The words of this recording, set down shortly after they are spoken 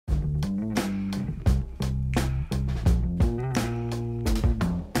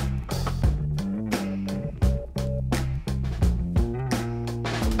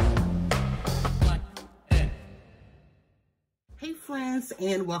guys,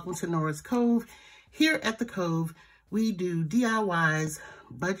 and welcome to Noras Cove. Here at the Cove, we do DIYs,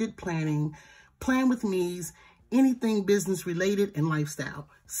 budget planning, plan with me's, anything business related and lifestyle.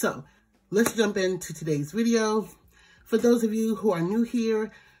 So let's jump into today's video. For those of you who are new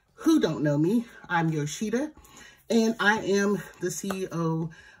here, who don't know me, I'm Yoshida, and I am the CEO,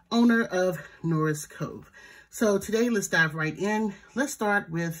 owner of Noras Cove. So today, let's dive right in. Let's start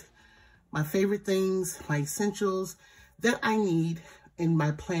with my favorite things, my essentials that I need in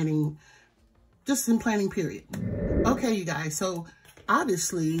my planning, just in planning period. Okay, you guys, so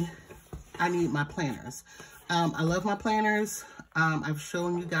obviously I need my planners. I love my planners. I've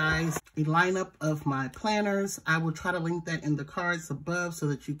shown you guys a lineup of my planners. I will try to link that in the cards above so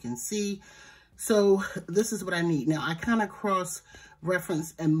that you can see. So this is what I need. Now, I kind of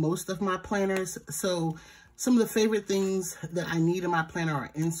cross-reference in most of my planners. So some of the favorite things that I need in my planner are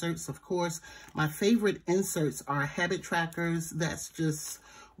inserts, of course. My favorite inserts are habit trackers. That's just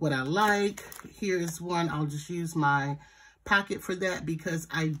what I like. Here's one. I'll just use my pocket for that because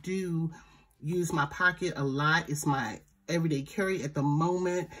I do use my pocket a lot. It's my everyday carry at the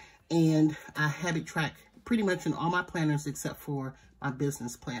moment, and I habit track pretty much in all my planners except for my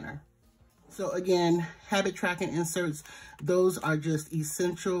business planner. So again, habit tracking inserts, those are just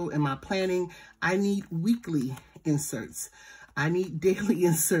essential in my planning. I need weekly inserts. I need daily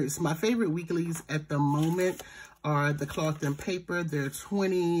inserts. My favorite weeklies at the moment are the cloth and paper. They're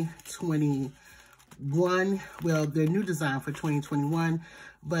 2021. Well, they're new design for 2021,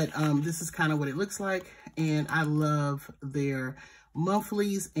 but this is kind of what it looks like. And I love their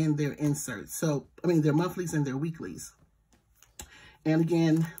monthlies and their inserts. So, I mean, their monthlies and their weeklies. And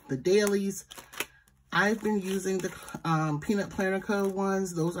again, the dailies, I've been using the Peanut Planner Co.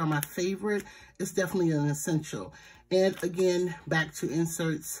 ones. Those are my favorite. It's definitely an essential. And again, back to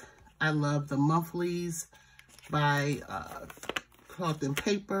inserts, I love the monthlies by Cloth and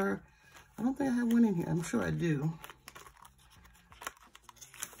Paper. I don't think I have one in here. I'm sure I do.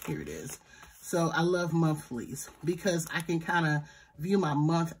 Here it is. So I love monthlies because I can kind of view my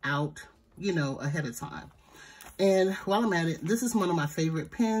month out, you know, ahead of time. And while I'm at it, this is one of my favorite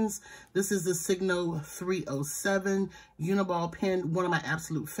pens. This is the Signo 307 Uniball pen, one of my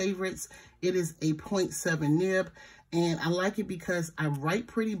absolute favorites. It is a 0.7 nib, and I like it because I write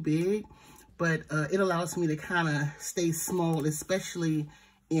pretty big, but it allows me to kind of stay small, especially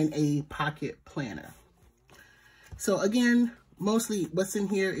in a pocket planner. So again, mostly what's in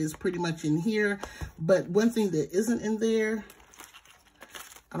here is pretty much in here, but one thing that isn't in there,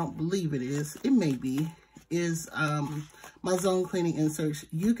 I don't believe it is, it may be, is my zone cleaning inserts.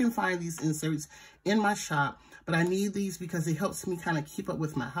 You can find these inserts in my shop, but I need these because it helps me kind of keep up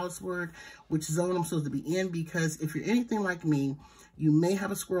with my housework, which zone I'm supposed to be in, because if you're anything like me, you may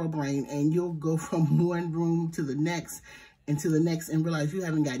have a squirrel brain and you'll go from one room to the next and to the next and realize you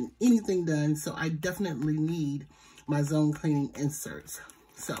haven't gotten anything done. So I definitely need my zone cleaning inserts.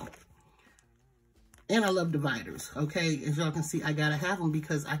 So, and I love dividers, okay? As y'all can see, I gotta have them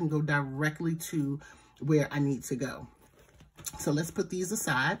because I can go directly to where I need to go. So let's put these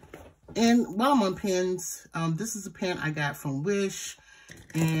aside. And while I'm on pens, this is a pen I got from Wish,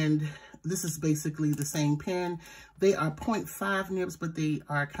 and this is basically the same pen. They are 0.5 nibs, but they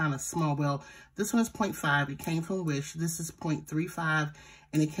are kind of small. Well, this one is 0.5. It came from Wish. This is 0.35,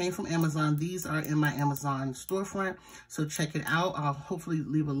 and it came from Amazon. These are in my Amazon storefront, so check it out. I'll hopefully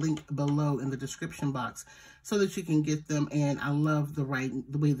leave a link below in the description box so that you can get them, and I love the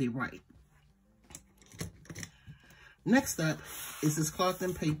way they write. Next up is this Cloth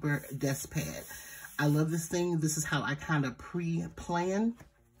and Paper desk pad. I love this thing. This is how I kind of pre-plan.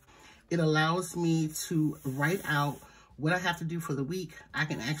 It allows me to write out what I have to do for the week. I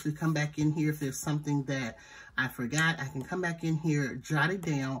can actually come back in here if there's something that I forgot. I can come back in here, jot it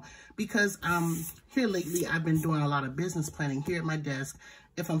down, because here lately I've been doing a lot of business planning here at my desk.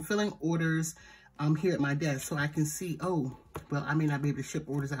 If I'm filling orders, I'm here at my desk, so I can see, oh, well, I may not be able to ship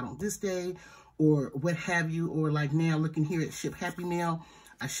orders out on this day, or what have you, or like now looking here at Ship Happy Mail.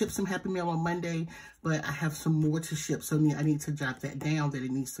 I shipped some Happy Mail on Monday, but I have some more to ship, so I need to jot that down that it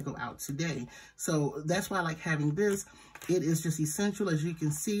needs to go out today. So that's why I like having this. It is just essential. As you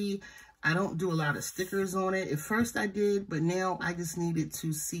can see, I don't do a lot of stickers on it. At first I did, but now I just needed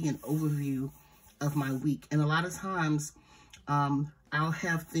to see an overview of my week. And a lot of times, I'll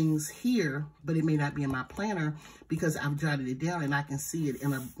have things here, but it may not be in my planner because I've jotted it down and I can see it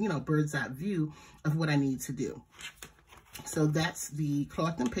in a, you know, bird's eye view of what I need to do. So that's the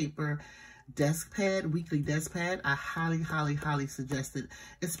Cloth and Paper desk pad, weekly desk pad. I highly, highly, highly suggest it,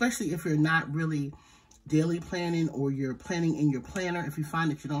 especially if you're not really daily planning or you're planning in your planner. If you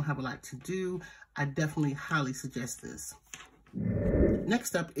find that you don't have a lot to do, I definitely highly suggest this.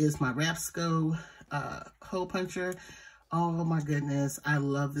 Next up is my Rapsco hole puncher. Oh my goodness, I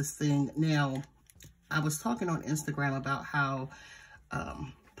love this thing. Now, I was talking on Instagram about how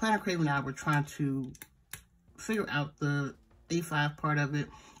Planner Crave and I were trying to figure out the A5 part of it.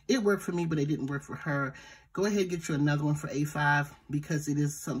 It worked for me, but it didn't work for her. Go ahead and get you another one for A5 because it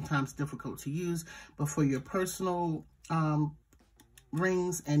is sometimes difficult to use. But for your personal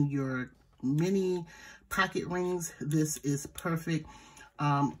rings and your mini pocket rings, this is perfect.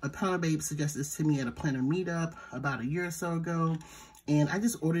 A Planner Babe suggested this to me at a planner meetup about a year or so ago. And I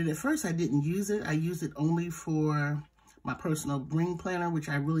just ordered it. First, I didn't use it. I used it only for my personal ring planner, which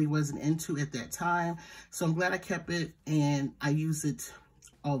I really wasn't into at that time. So I'm glad I kept it, and I use it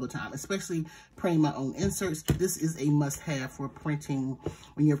all the time, especially printing my own inserts. This is a must-have for printing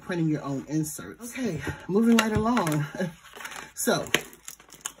when you're printing your own inserts. Okay, moving right along. So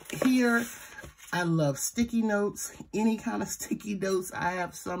here, I love sticky notes, any kind of sticky notes. I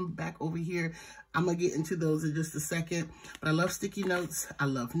have some back over here. I'm gonna get into those in just a second, but I love sticky notes. I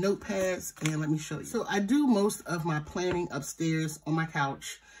love notepads, and let me show you. So I do most of my planning upstairs on my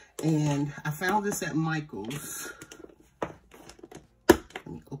couch, and I found this at Michael's. Let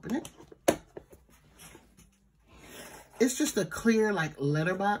me open it. It's just a clear like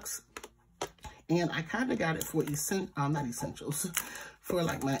letterbox, and I kind of got it for not essentials, for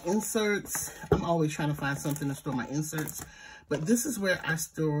like my inserts. I'm always trying to find something to store my inserts, but this is where I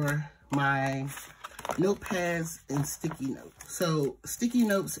store my notepads and sticky notes. So sticky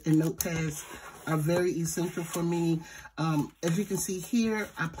notes and notepads are very essential for me. As you can see here,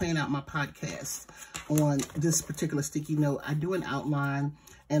 I plan out my podcast on this particular sticky note. I do an outline,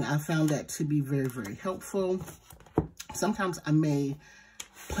 and I found that to be very, very helpful. Sometimes I may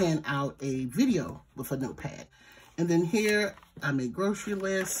plan out a video with a notepad. And then here, I make grocery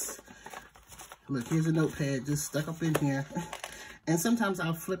lists. Look, here's a notepad just stuck up in here. And sometimes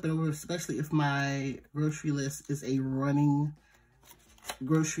I'll flip it over, especially if my grocery list is a running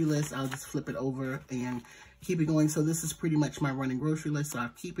grocery list. I'll just flip it over and keep it going. So this is pretty much my running grocery list. So I'll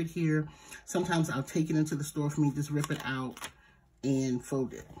keep it here. Sometimes I'll take it into the store for me, just rip it out and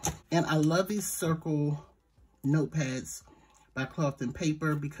fold it. And I love these circle notepads by Cloth and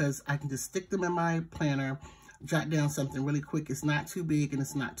Paper because I can just stick them in my planner, jot down something really quick. It's not too big and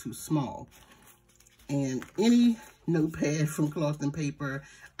it's not too small. And any notepad from Cloth and Paper,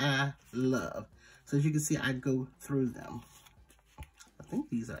 I love. So as you can see, I go through them. I think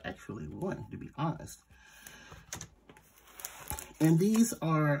these are actually one, to be honest. And these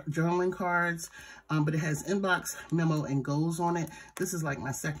are journaling cards, but it has inbox, memo, and goals on it. This is like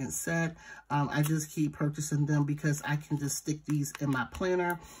my second set. I just keep purchasing them because I can just stick these in my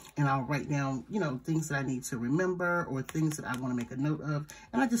planner and I'll write down, you know, things that I need to remember or things that I want to make a note of.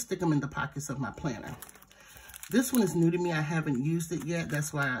 And I just stick them in the pockets of my planner. This one is new to me. I haven't used it yet.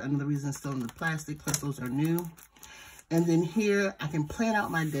 That's why another reason it's still in the plastic, plus those are new. And then here, I can plan out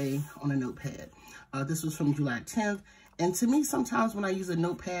my day on a notepad. This was from July 10th. And to me, sometimes when I use a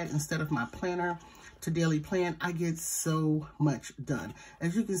notepad instead of my planner to daily plan, I get so much done.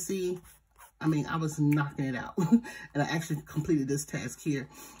 As you can see, I mean, I was knocking it out. And I actually completed this task here.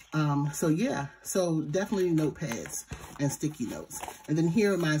 So yeah, so definitely notepads and sticky notes. And then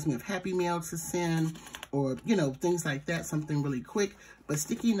here reminds me of Happy Mail to send or, you know, things like that, something really quick. But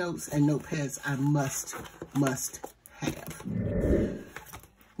sticky notes and notepads I must have.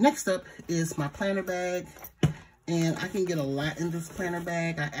 Next up is my planner bag. And I can get a lot in this planner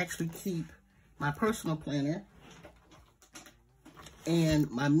bag. I actually keep my personal planner and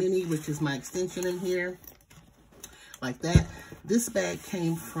my mini, which is my extension in here, like that. This bag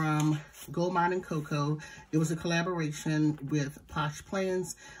came from Gold Mine & Cocoa. It was a collaboration with Posh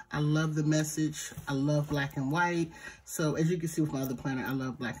Plans. I love the message. I love black and white. So as you can see with my other planner, I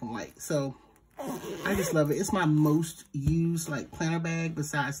love black and white. So I just love it. It's my most used like planner bag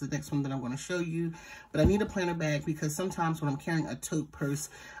besides the next one that I'm going to show you. But I need a planner bag because sometimes when I'm carrying a tote purse,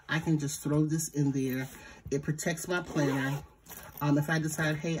 I can just throw this in there. It protects my planner. If I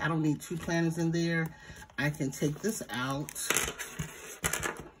decide, hey, I don't need 2 planners in there, I can take this out.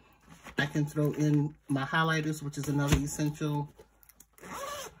 I can throw in my highlighters, which is another essential,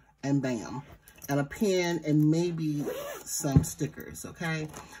 and bam. And a pen and maybe some stickers, okay?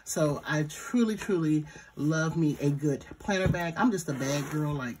 So I truly love me a good planner bag. I'm just a bag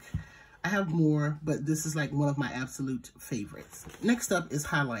girl. Like, I have more, but this is like one of my absolute favorites. Next up is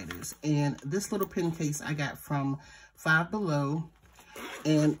highlighters. And this little pen case I got from Five Below.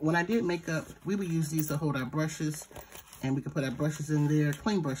 And when I did makeup, we would use these to hold our brushes. And we could put our brushes in there,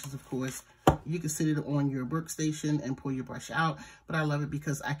 clean brushes, of course. You can sit it on your workstation and pull your brush out, but I love it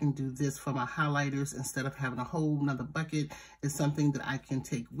because I can do this for my highlighters instead of having a whole nother bucket. It's something that I can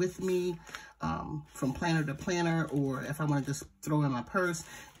take with me from planner to planner, or if I want to just throw in my purse.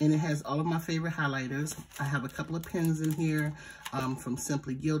 And it has all of my favorite highlighters. I have a couple of pens in here from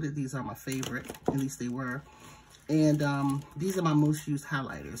Simply Gilded. These are my favorite, at least they were. And these are my most used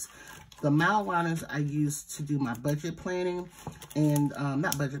highlighters. The mile liners I use to do my budget planning, and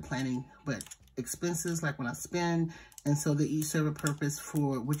not budget planning, but expenses, like when I spend. And so they each serve a purpose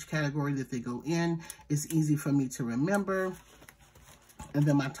for which category that they go in. It's easy for me to remember. And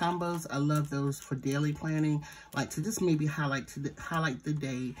then my Tombos, I love those for daily planning, like to just maybe highlight the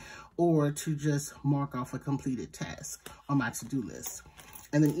day, or to just mark off a completed task on my to-do list.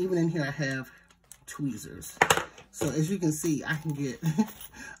 And then even in here, I have tweezers. So as you can see, I can get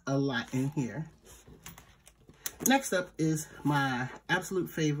a lot in here. Next up is my absolute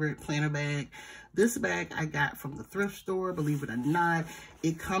favorite planner bag. This bag I got from the thrift store, believe it or not.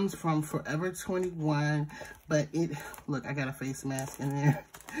 It comes from Forever 21, but look, I got a face mask in there.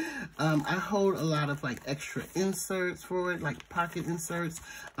 I hold a lot of like extra inserts for it, like pocket inserts.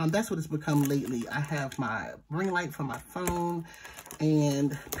 That's what it's become lately. I have my ring light for my phone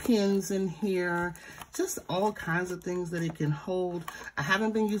and pins in here, just all kinds of things that it can hold. I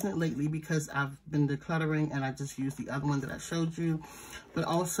haven't been using it lately because I've been decluttering, and I just used the other one that I showed you. But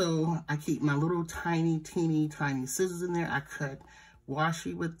also, I keep my little teeny scissors in there. I cut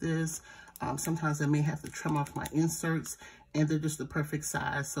washi with this. Sometimes I may have to trim off my inserts, and they're just the perfect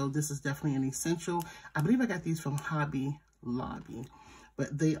size. So this is definitely an essential. I believe I got these from Hobby Lobby,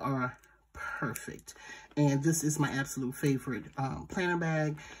 but they are perfect. And this is my absolute favorite planner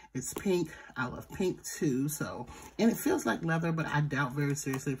bag. It's pink. I love pink too. So, and it feels like leather, but I doubt very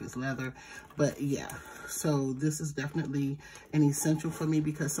seriously if it's leather. But yeah, so this is definitely an essential for me,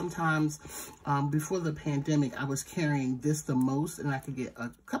 because sometimes before the pandemic, I was carrying this the most, and I could get a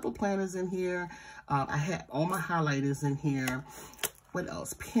couple planners in here. I had all my highlighters in here. What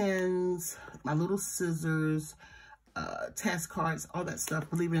else? Pens, my little scissors, task cards, all that stuff,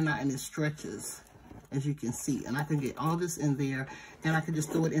 believe it or not, and it stretches, as you can see. And I can get all this in there, and I can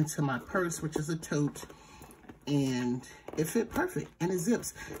just throw it into my purse, which is a tote, and it fit perfect, and it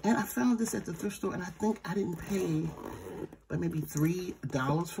zips. And I found this at the thrift store, and I think I didn't pay but maybe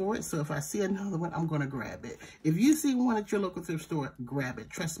 $3 for it. So if I see another one, I'm gonna grab it. If you see one at your local thrift store, grab it.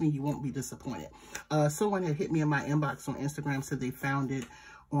 Trust me, you won't be disappointed. Someone had hit me in my inbox on Instagram, said they found it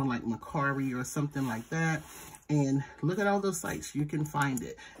on like Macari or something like that. And look at all those sites, you can find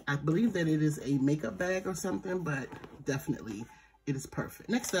it. I believe that it is a makeup bag or something, but definitely it is perfect.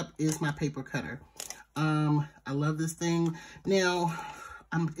 Next up is my paper cutter. I love this thing. Now,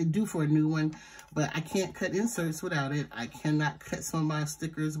 I'm due for a new one, but I can't cut inserts without it. I cannot cut some of my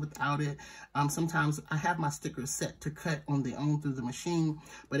stickers without it. Sometimes I have my stickers set to cut on their own through the machine,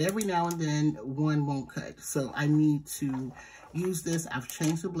 but every now and then one won't cut. So I need to use this. I've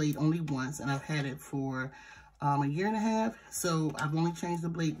changed the blade only once, and I've had it for a year and a half. So I've only changed the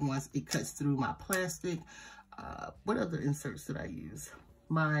blade once. It cuts through my plastic. What other inserts did I use?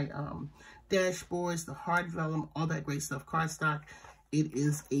 My dashboards, the hard vellum, all that great stuff, cardstock. It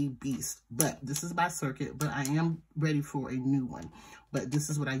is a beast, but this is by Circuit, but I am ready for a new one. But this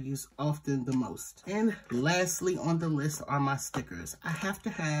is what I use often the most. And lastly on the list are my stickers. I have to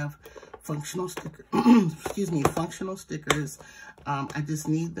have functional stickers. Excuse me, functional stickers. I just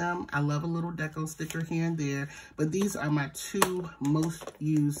need them. I love a little deco sticker here and there, but these are my two most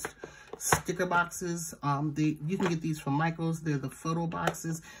used sticker boxes. You can get these from Michael's. They're the photo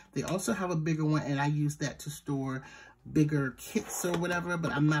boxes. They also have a bigger one, and I use that to store bigger kits or whatever,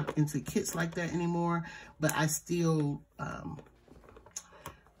 but I'm not into kits like that anymore. But I still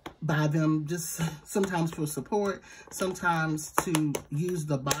buy them just sometimes for support, sometimes to use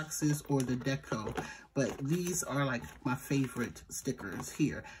the boxes or the deco. But these are like my favorite stickers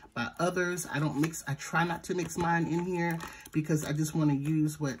here. By others, I don't mix. I try not to mix mine in here because I just want to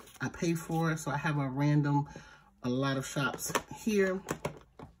use what I pay for. So I have a lot of shops here.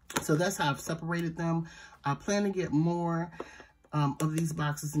 So that's how I've separated them. I plan to get more of these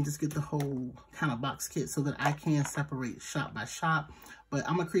boxes and just get the whole kind of box kit so that I can separate shop by shop. But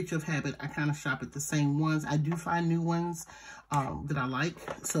I'm a creature of habit. I kind of shop at the same ones. I do find new ones that I like,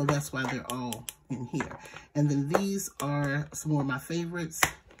 so that's why they're all in here. And then these are some more of my favorites.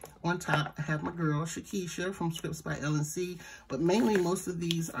 On top, I have my girl, Shakisha from Scripts by LNC, but mainly most of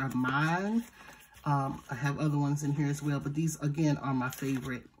these are mine. I have other ones in here as well, but these, again, are my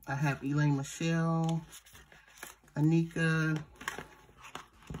favorite. I have Elaine Michelle, Anika,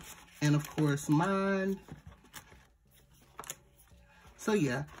 and of course mine. So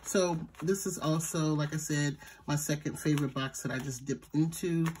yeah, so this is also, like I said, my second favorite box that I just dipped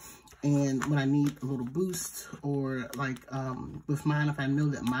into. And when I need a little boost, or like with mine, if I know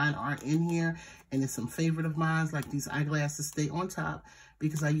that mine aren't in here and it's some favorite of mine, like these eyeglasses stay on top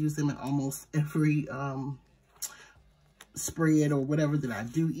because I use them in almost every spread or whatever that I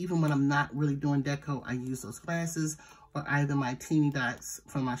do. Even when I'm not really doing deco, I use those glasses, or either my teeny dots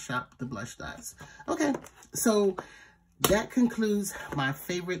from my shop, the blush dots. Okay, so that concludes my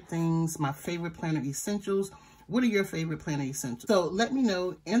favorite things, my favorite planner essentials. What are your favorite planner essentials? So let me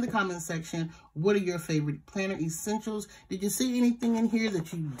know in the comment section, what are your favorite planner essentials? Did you see anything in here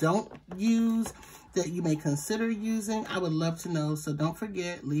that you don't use that you may consider using? I would love to know. So don't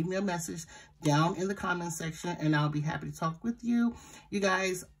forget, leave me a message down in the comment section and I'll be happy to talk with you. You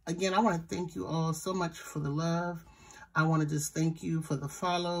guys, again, I want to thank you all so much for the love. I want to just thank you for the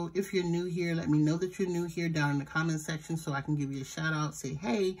follow. If you're new here, let me know that you're new here down in the comment section so I can give you a shout out, say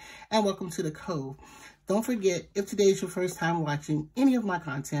hey, and welcome to the Cove. Don't forget, if today is your first time watching any of my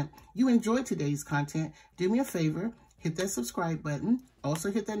content, you enjoyed today's content, do me a favor, hit that subscribe button, also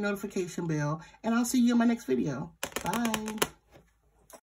hit that notification bell, and I'll see you in my next video. Bye.